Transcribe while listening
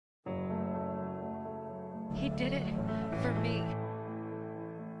He did it for me.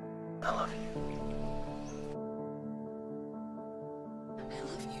 I love you. I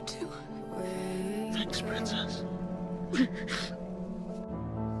love you too. Thanks, Princess.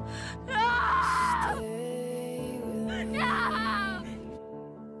 No! No!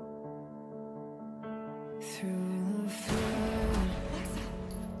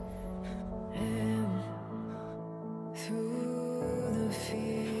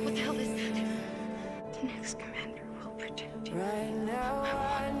 What the hell is that? The next commander will protect you. Right now,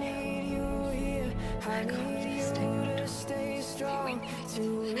 I need you here. I need you to stay strong, to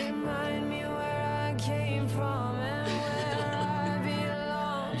remind me where I came from and where I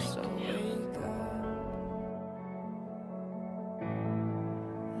belong. So wake up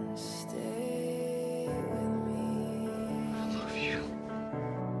and stay with me. I love you.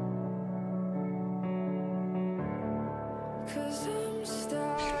 'Cause I'm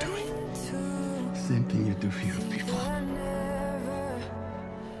starting to Same thing you do for your people. I never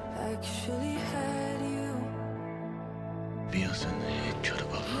actually had you. Míos and hatred of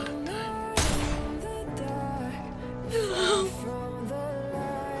ALERTA.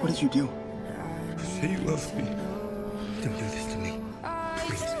 What did you do? Say you love me. Don't do this to me.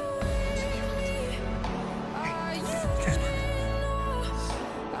 Please. Hey, Jasper.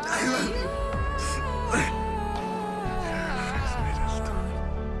 I love you.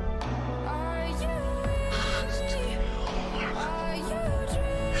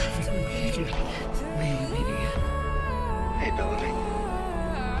 Hey, Bellamy.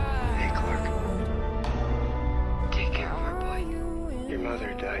 Hey, Clark. Take care of our boy. Your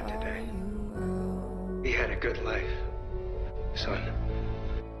mother died today. He had a good life, son.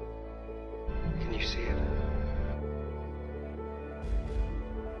 Can you see it?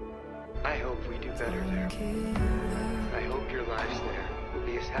 I hope we do better there. I hope your lives there will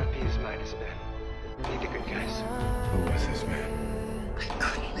be as happy as mine has been. Be the good guys. Who was this man? I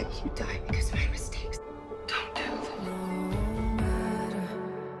couldn't let you die because of my mistakes. Don't do them.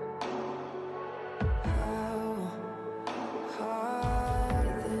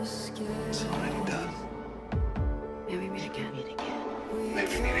 That's all he does. Maybe meet again.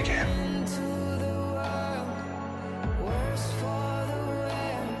 Maybe meet again.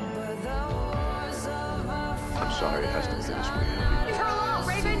 I'm sorry it has to be this way. Leave her alone,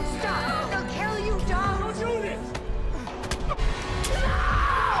 Raven! Stop! They'll kill you, Dom! Don't do this!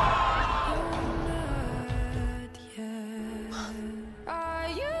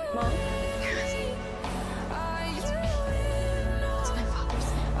 Mom? It's my father's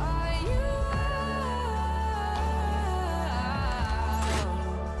son.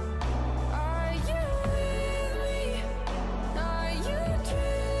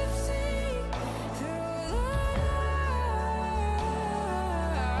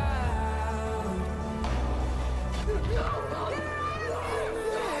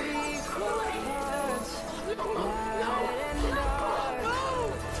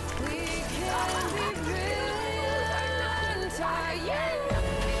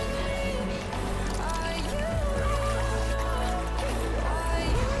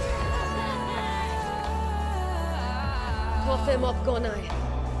 Cough him up, Gunai.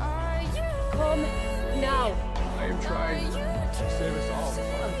 Come now. I am trying to save us all.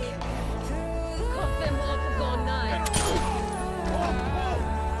 Cough him up, Gunai.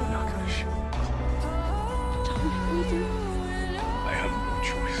 I'm not gonna shoot. Dom, we do. I have no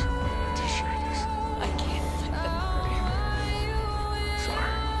choice to share this. I can't let them hurt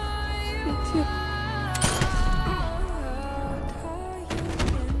Sorry. him. Me too.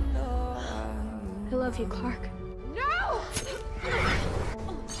 I love you, Clark.